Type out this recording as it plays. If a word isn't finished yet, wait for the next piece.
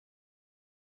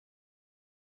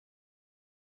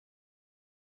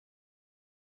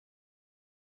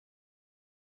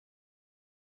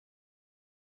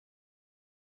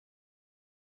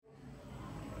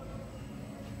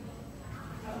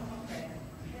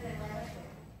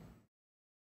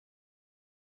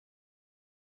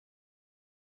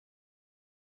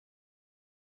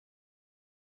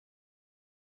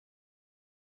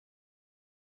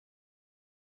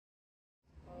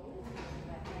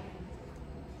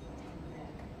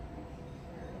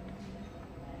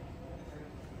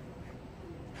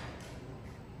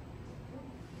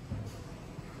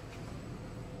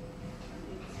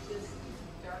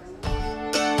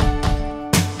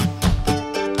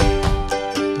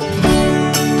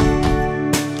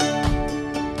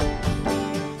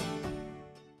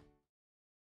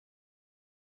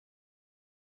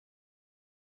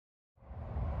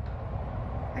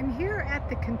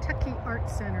Kentucky Art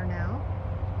Center now.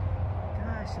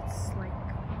 Gosh, it's like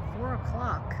 4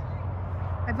 o'clock.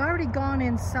 I've already gone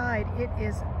inside. It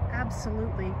is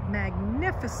absolutely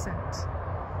magnificent.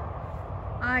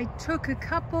 I took a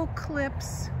couple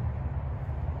clips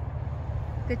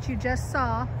that you just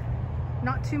saw,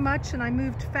 not too much, and I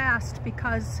moved fast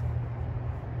because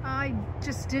I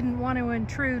just didn't want to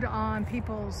intrude on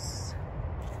people's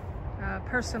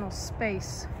personal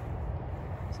space.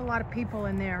 There's a lot of people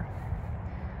in there.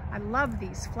 I love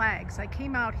these flags. I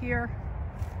came out here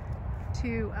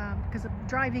to, because I'm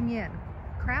driving in,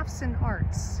 crafts and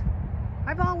arts.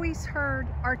 I've always heard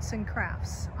arts and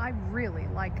crafts. I really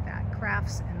like that,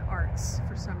 crafts and arts,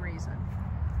 for some reason.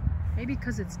 Maybe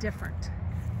because it's different.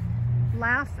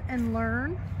 Laugh and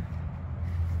learn.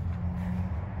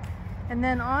 And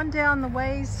then on down the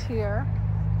ways here,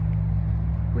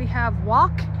 we have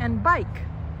walk and bike.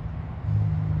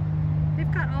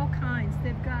 They've got all kinds.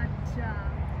 They've got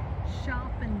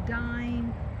shop and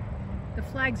dine. The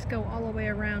flags go all the way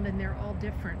around and they're all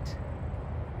different.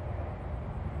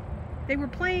 They were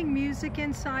playing music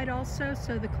inside also,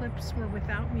 so the clips were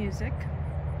without music.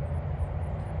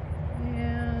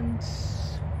 And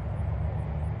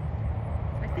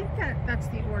I think that's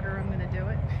the order I'm going to do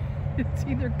it. It's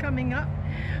either coming up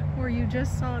or you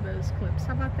just saw those clips.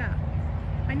 How about that?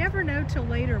 I never know till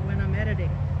later when I'm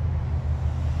editing.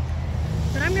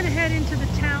 But I'm going to head into the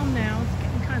town now. It's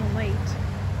getting kind of late.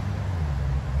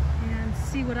 And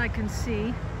see what I can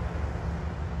see.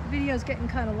 The video's getting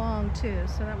kind of long too,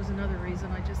 so that was another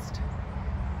reason I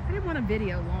didn't want a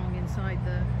video long inside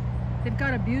the... They've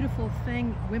got a beautiful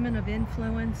thing, Women of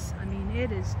Influence. I mean,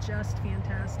 it is just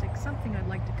fantastic. Something I'd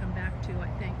like to come back to, I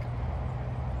think.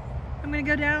 I'm going to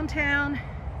go downtown.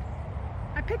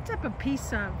 I picked up a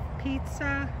piece of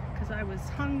pizza because I was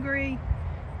hungry.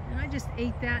 And I just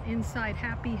ate that inside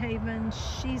Happy Haven.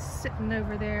 She's sitting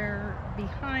over there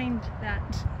behind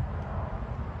that,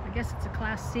 I guess it's a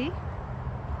Class C.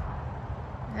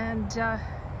 And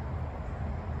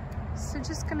so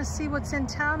just gonna see what's in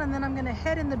town, and then I'm gonna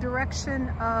head in the direction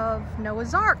of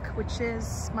Noah's Ark, which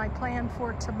is my plan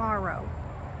for tomorrow.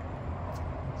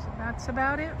 So that's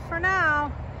about it for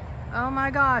now. Oh my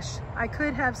gosh, I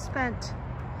could have spent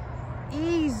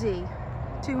easy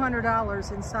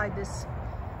 $200 inside this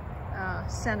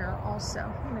center also.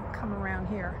 I'm gonna come around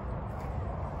here.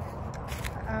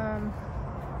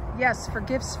 Yes, for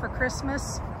gifts for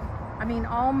Christmas. I mean,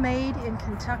 all made in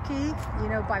Kentucky, you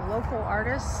know, by local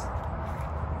artists.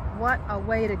 What a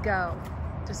way to go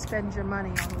to spend your money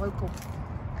on local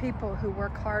people who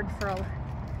work hard for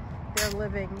their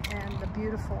living and the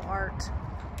beautiful art.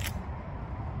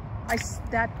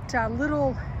 That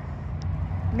little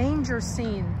manger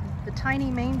scene, the tiny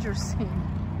manger scene,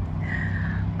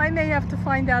 I may have to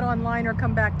find that online or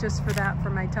come back just for that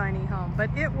for my tiny home. But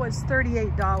it was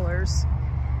 $38.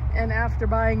 And after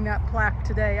buying that plaque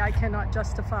today, I cannot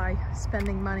justify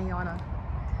spending money on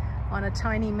a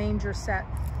tiny manger set.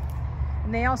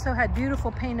 And they also had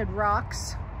beautiful painted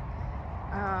rocks,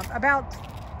 about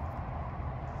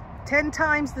 10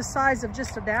 times the size of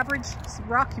just an average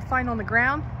rock you find on the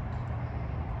ground.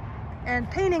 And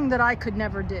painting that I could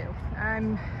never do.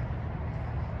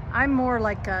 I'm more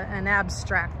like an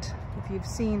abstract. If you've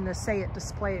seen the Say It,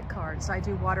 Display It cards, I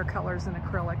do watercolors and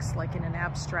acrylics like in an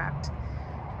abstract.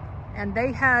 And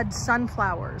they had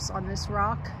sunflowers on this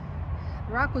rock.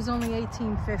 The rock was only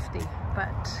 $18.50,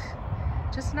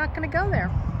 but just not gonna go there.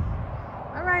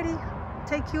 Alrighty,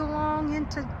 take you along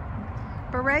into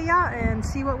Berea and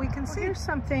see what we can see. Here's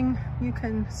something you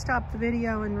can stop the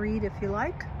video and read if you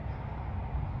like.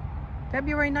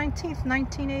 February 19th,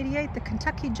 1988, the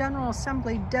Kentucky General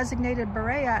Assembly designated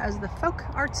Berea as the folk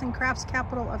arts and crafts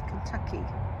capital of Kentucky.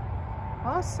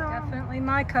 Also, definitely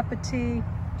my cup of tea.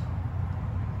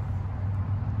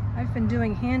 I've been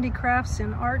doing handicrafts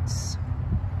and arts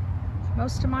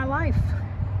most of my life.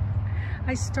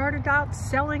 I started out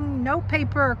selling no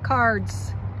paper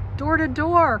cards, door to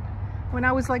door, when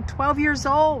I was like 12 years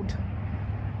old.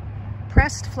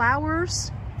 Pressed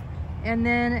flowers, and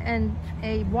then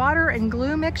a water and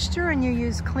glue mixture, and you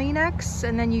use Kleenex,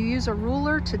 and then you use a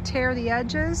ruler to tear the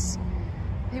edges.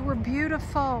 They were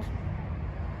beautiful.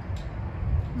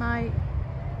 My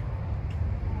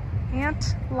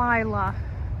Aunt Lila,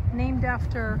 named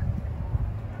after,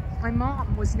 my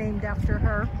mom was named after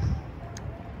her,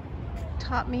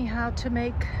 taught me how to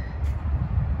make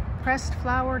pressed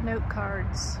flower note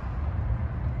cards.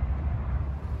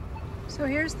 So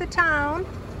here's the town.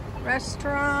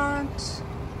 Restaurant,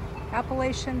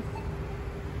 Appalachian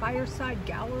Fireside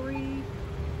Gallery,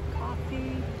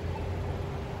 coffee,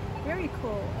 very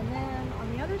cool. And then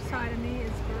on the other side of me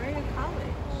is Berea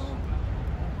College.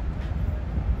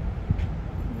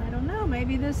 don't know,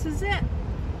 maybe this is it.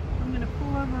 I'm gonna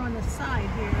pull over on the side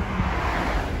here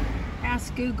and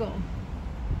ask Google.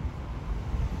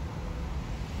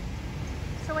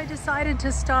 So I decided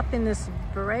to stop in this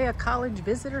Berea College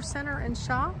Visitor Center and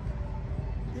shop.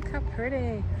 Look how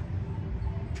pretty.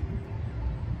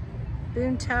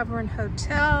 Boone Tavern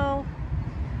Hotel.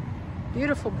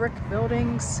 Beautiful brick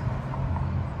buildings.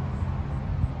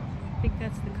 I think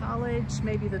that's the college,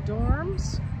 maybe the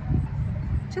dorms.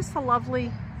 Just a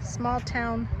lovely small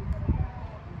town.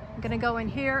 I'm gonna go in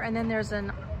here, and then there's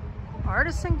an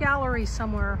artisan gallery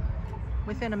somewhere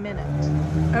within a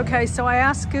minute. Okay, so I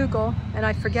asked Google, and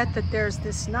I forget that there's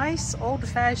this nice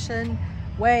old-fashioned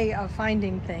way of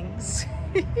finding things.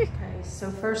 Okay, so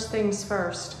first things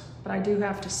first, but I do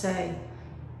have to say,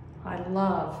 I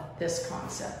love this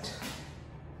concept.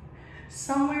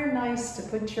 Somewhere nice to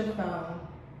put your phone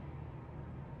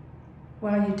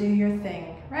while you do your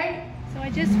thing, right? So I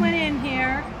just went in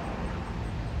here,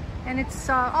 and it's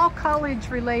all college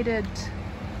related,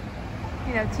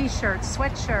 you know, t-shirts,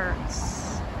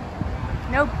 sweatshirts,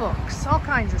 notebooks, all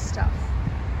kinds of stuff.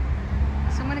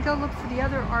 So I'm gonna go look for the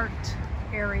other art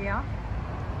area.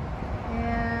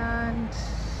 And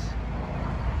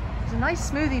there's a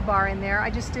nice smoothie bar in there. I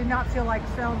just did not feel like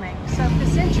filming. So if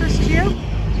this interests you,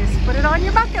 just put it on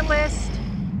your bucket list.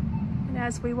 And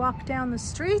as we walk down the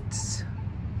streets,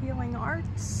 Healing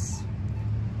Arts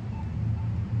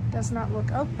does not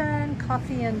look open.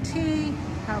 Coffee and tea.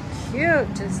 How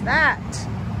cute is that?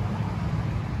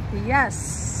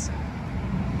 Yes.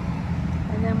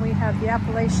 And then we have the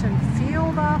Appalachian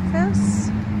Field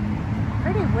Office.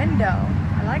 Pretty window.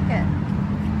 I like it.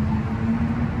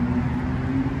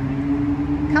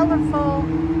 Colorful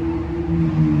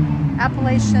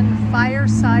Appalachian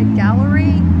Fireside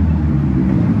Gallery.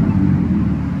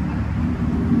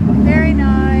 Very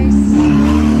nice.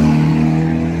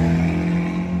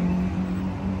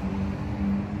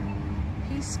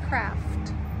 Peace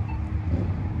Craft.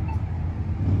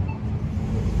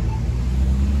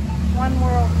 One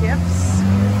World Gifts.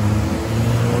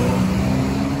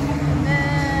 And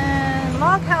then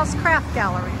Log House Craft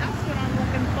Gallery. That's what I'm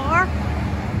looking for.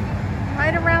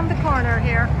 Right around the corner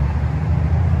here.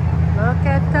 Look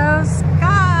at those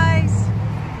guys.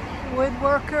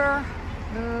 Woodworker.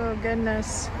 Oh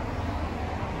goodness.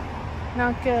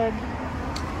 Not good.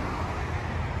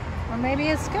 Or maybe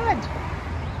it's good.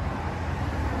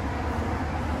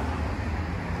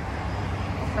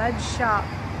 Fudge shop.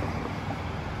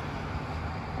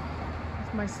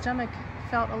 If my stomach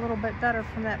felt a little bit better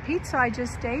from that pizza I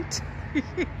just ate.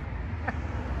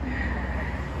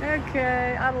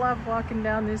 Okay, I love walking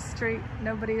down this street.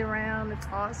 Nobody around. It's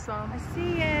awesome. I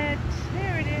see it.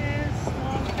 There it is.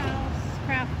 Log House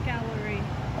Craft Gallery.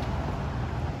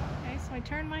 Okay, so I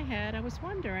turned my head. I was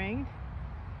wondering.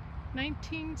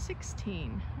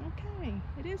 1916. Okay,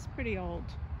 it is pretty old.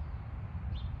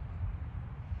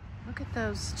 Look at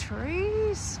those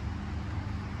trees.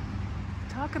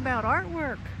 Talk about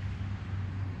artwork.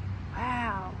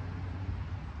 Wow.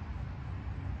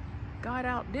 God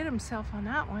outdid himself on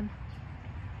that one.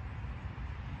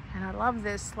 And I love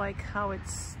this, like how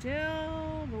it's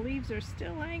still, the leaves are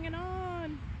still hanging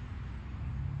on.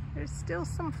 There's still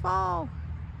some fall.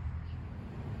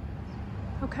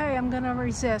 Okay, I'm gonna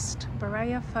resist.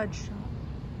 Berea Fudge Shop.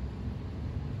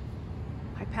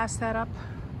 I pass that up.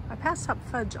 I pass up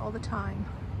fudge all the time.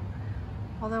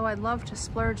 Although I'd love to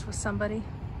splurge with somebody.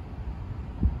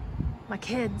 My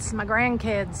kids, my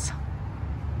grandkids.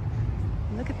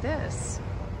 Look at this.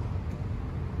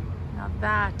 Now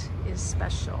that is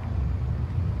special.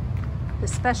 The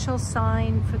special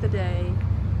sign for the day.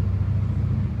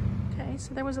 Okay,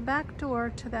 so there was a back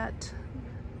door to that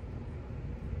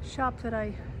shop that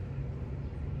I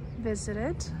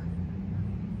visited.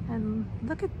 And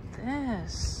look at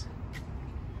this.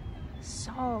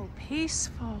 So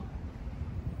peaceful.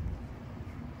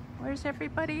 Where's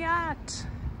everybody at?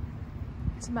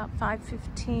 It's about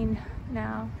 5:15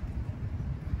 now.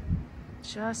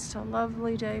 Just a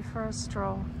lovely day for a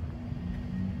stroll.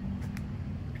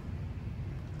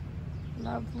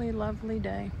 Lovely, lovely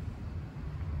day.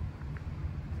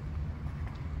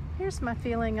 Here's my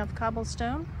feeling of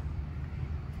cobblestone.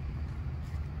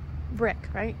 Brick,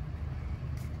 right?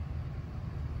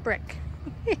 Brick.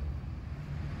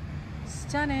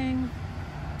 Stunning.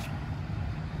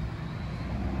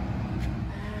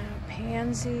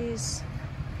 Pansies.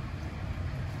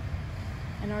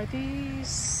 And are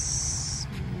these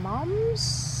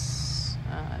mums?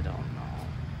 I don't know.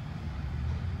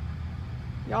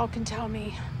 Y'all can tell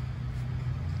me.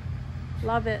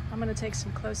 Love it. I'm gonna take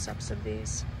some close-ups of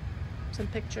these. Some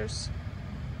pictures.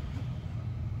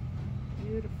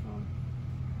 Beautiful.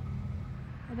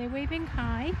 Are they waving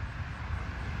hi?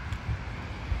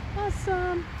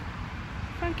 Awesome.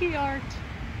 Funky art.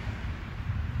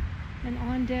 And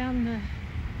on down the,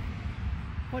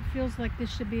 what feels like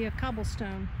this should be a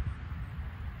cobblestone.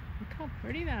 Look how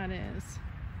pretty that is.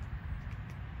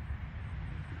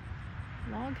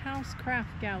 Log House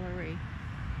Craft Gallery,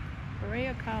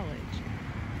 Berea College.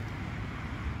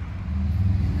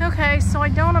 Okay, so I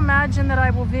don't imagine that I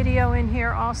will video in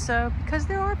here also because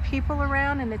there are people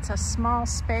around and it's a small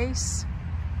space.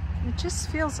 It just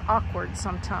feels awkward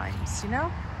sometimes, you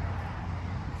know?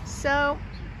 So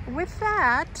with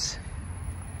that,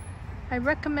 I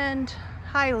recommend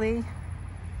highly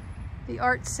the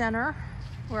Art Center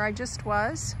where I just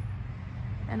was.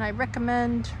 And I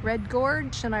recommend Red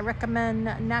Gorge, and I recommend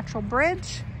Natural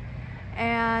Bridge,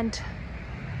 and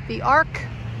the Ark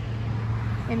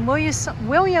in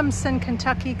Williamson,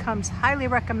 Kentucky comes highly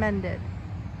recommended.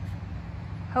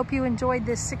 Hope you enjoyed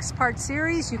this 6-part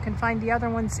series. You can find the other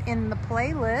ones in the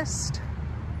playlist.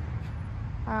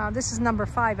 This is number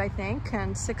 5, I think,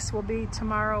 and 6 will be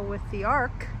tomorrow with the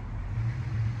Ark.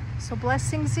 So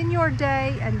blessings in your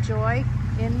day and joy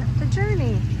in the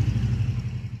journey.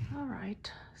 All right,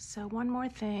 so one more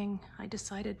thing. I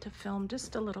decided to film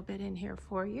just a little bit in here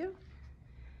for you.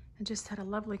 I just had a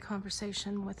lovely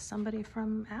conversation with somebody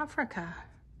from Africa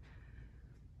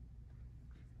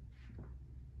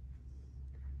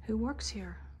who works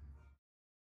here.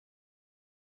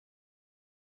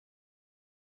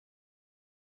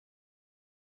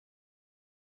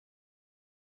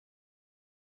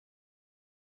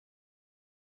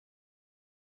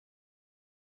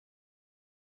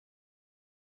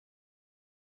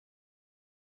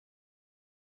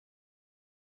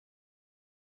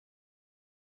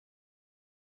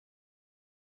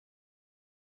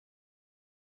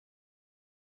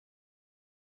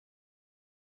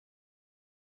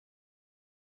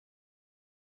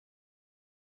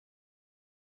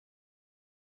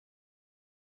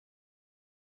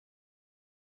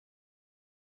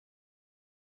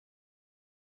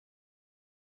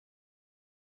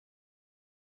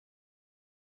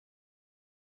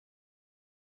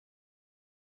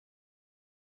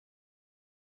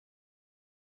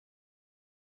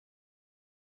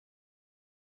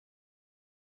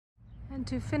 And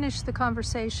to finish the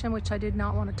conversation, which I did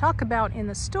not want to talk about in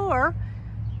the store,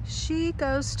 she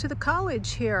goes to the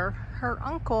college here. Her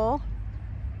uncle,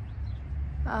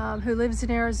 who lives in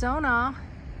Arizona,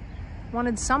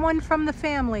 wanted someone from the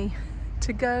family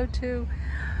to go to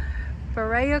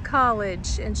Berea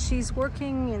College, and she's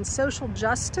working in social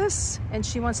justice, and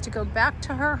she wants to go back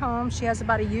to her home. She has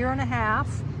about 1.5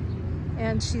 years,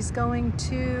 and she's going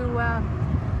to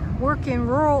work in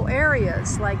rural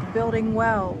areas like building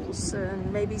wells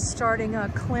and maybe starting a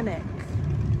clinic.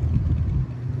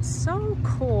 So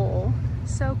cool,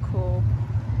 so cool.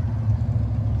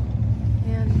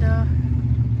 And the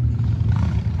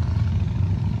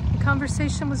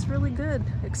conversation was really good,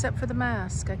 except for the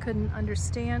mask. I couldn't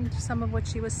understand some of what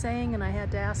she was saying, and I had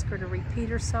to ask her to repeat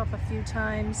herself a few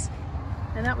times,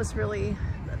 and that was really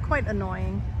quite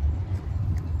annoying.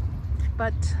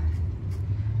 But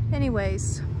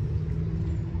anyways,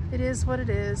 it is what it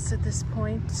is at this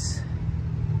point.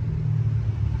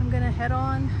 I'm gonna head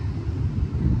on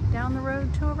down the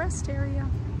road to a rest area.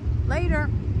 Later.